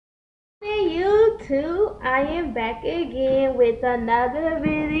2. I am back again with another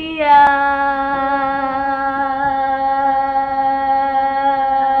video.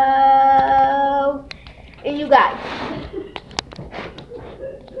 And you guys,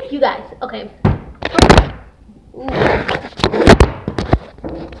 okay.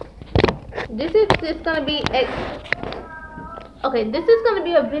 This is just gonna be this is gonna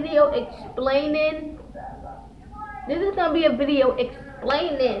be a video explaining.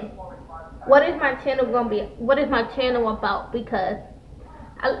 What is my channel gonna be? What is my channel about? Because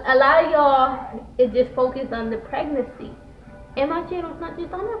a lot of y'all is just focused on the pregnancy, and my channel's not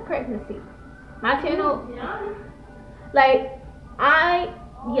just on the pregnancy. My channel,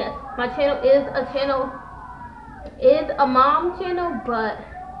 my channel is a mom channel, but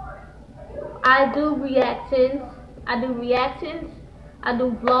I do reactions. I do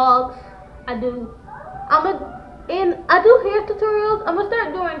vlogs. I do hair tutorials. I'm gonna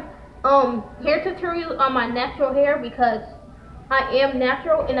start doing hair tutorials on my natural hair because I am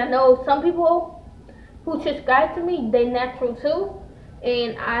natural, and I know some people who subscribe to me, they natural too,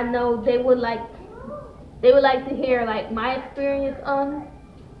 and I know they would like to hear like my experience on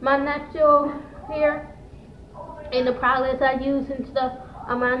my natural hair and the products I use and stuff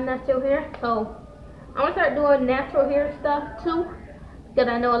on my natural hair. So I'm gonna start doing natural hair stuff too, because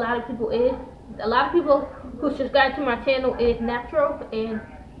I know a lot of people who subscribe to my channel is natural, and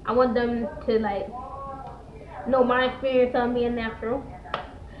I want them to know my experience on being natural.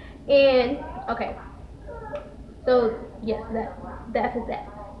 And okay, so yes, that's that.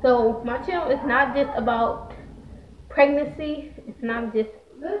 So my channel is not just about pregnancy. It's not just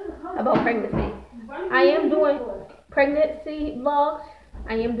about pregnancy. I am doing pregnancy vlogs.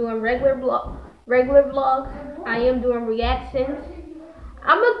 I am doing regular vlogs. I am doing reactions.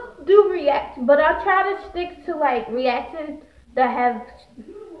 I'm gonna do reactions, but I'll try to stick to reactions that's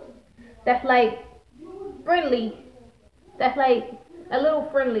friendly, that's a little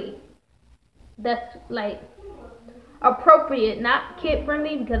friendly, that's appropriate, not kid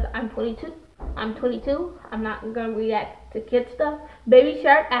friendly, because I'm 22. I'm not gonna react to kid stuff. Baby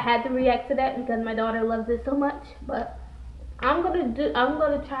Shark, I had to react to that because my daughter loves it so much, but I'm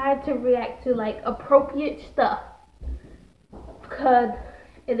gonna try to react to appropriate stuff, because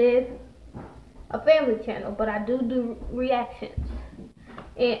it is a family channel, but I do reactions.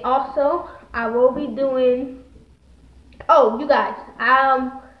 And also I will be doing, you guys,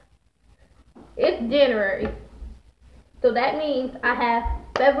 it's January, so that means I have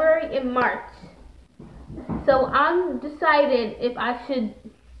February and March. So I'm deciding if I should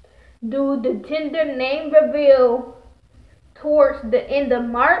do the gender name reveal towards the end of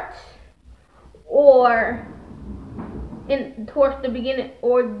March or towards the beginning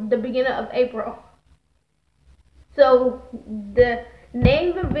of April. So the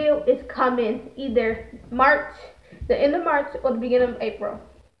name reveal is coming either the end of March or the beginning of April.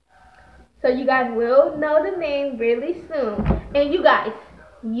 So you guys will know the name really soon. And you guys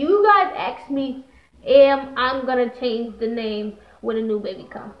asked me, I'm gonna change the name when a new baby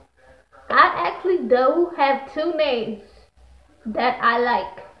comes. I actually do have 2 names that I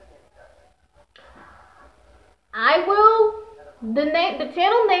like. The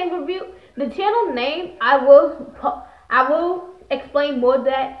channel name, I will explain more of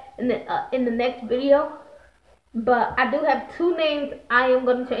that in the next video. But I do have 2 names I am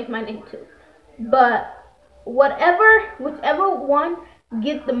going to change my name to. But whichever one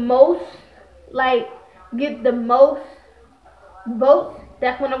get the most votes,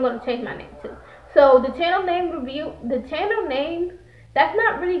 that's what I'm going to change my name to. So the channel name, that's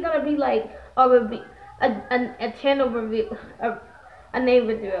not really going to be a channel review, a name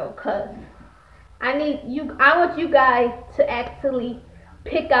reveal, cause I want you guys to actually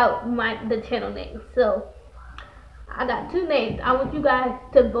pick out the channel name. So I got 2 names. I want you guys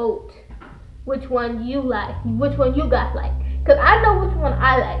to vote which one you guys like, cause I know which one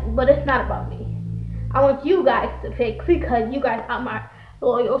I like, but it's not about me. I want you guys to pick because you guys are my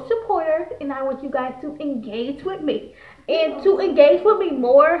loyal supporters, and I want you guys to engage with me. And to engage with me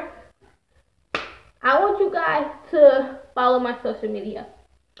more, I want you guys to follow my social media.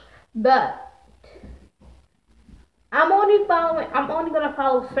 But I'm only gonna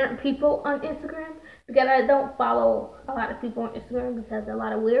follow certain people on Instagram, because I don't follow a lot of people on Instagram because a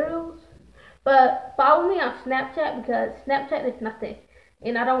lot of weirdos. But follow me on Snapchat, because Snapchat is nothing,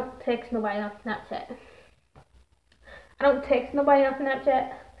 and I don't text nobody on Snapchat.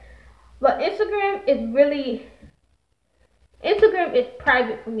 But Instagram is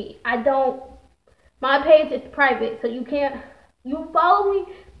private for me. My page is private, so you follow me,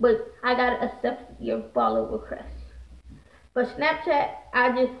 but I gotta accept your follow request. But Snapchat,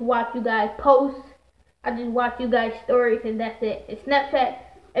 I just watch you guys post I just watch you guys' stories and that's it. And Snapchat,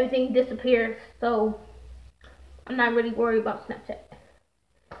 everything disappears, so I'm not really worried about Snapchat.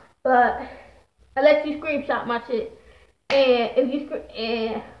 But I let you screenshot my shit, and if you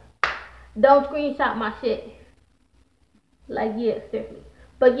don't screenshot my shit. Like, yeah, seriously.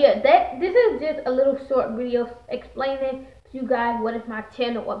 But yeah, this is just a little short video explaining to you guys what is my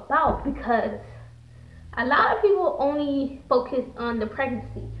channel about, because a lot of people only focus on the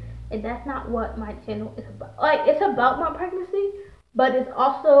pregnancy, and that's not what my channel is about. Like, it's about my pregnancy, but it's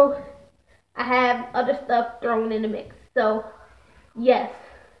also, I have other stuff thrown in the mix. So yes,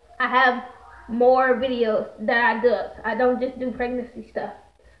 I have more videos that I do. I don't just do pregnancy stuff.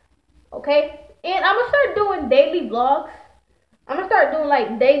 Okay? And I'm gonna start doing daily vlogs. I'm gonna start doing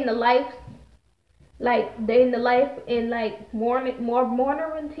like day in the life, and like morning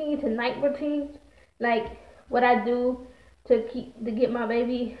routines and night routines, like what I do to get my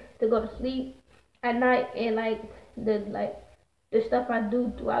baby to go to sleep at night, and like the stuff I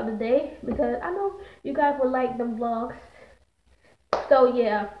do throughout the day, because I know you guys will like them vlogs. So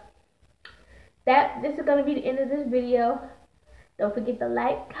yeah, this is gonna be the end of this video. Don't forget to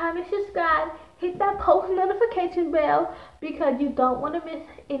like, comment, subscribe, hit that post notification bell, because you don't want to miss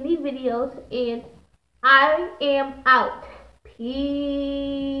any videos. And I am out.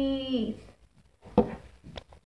 Peace.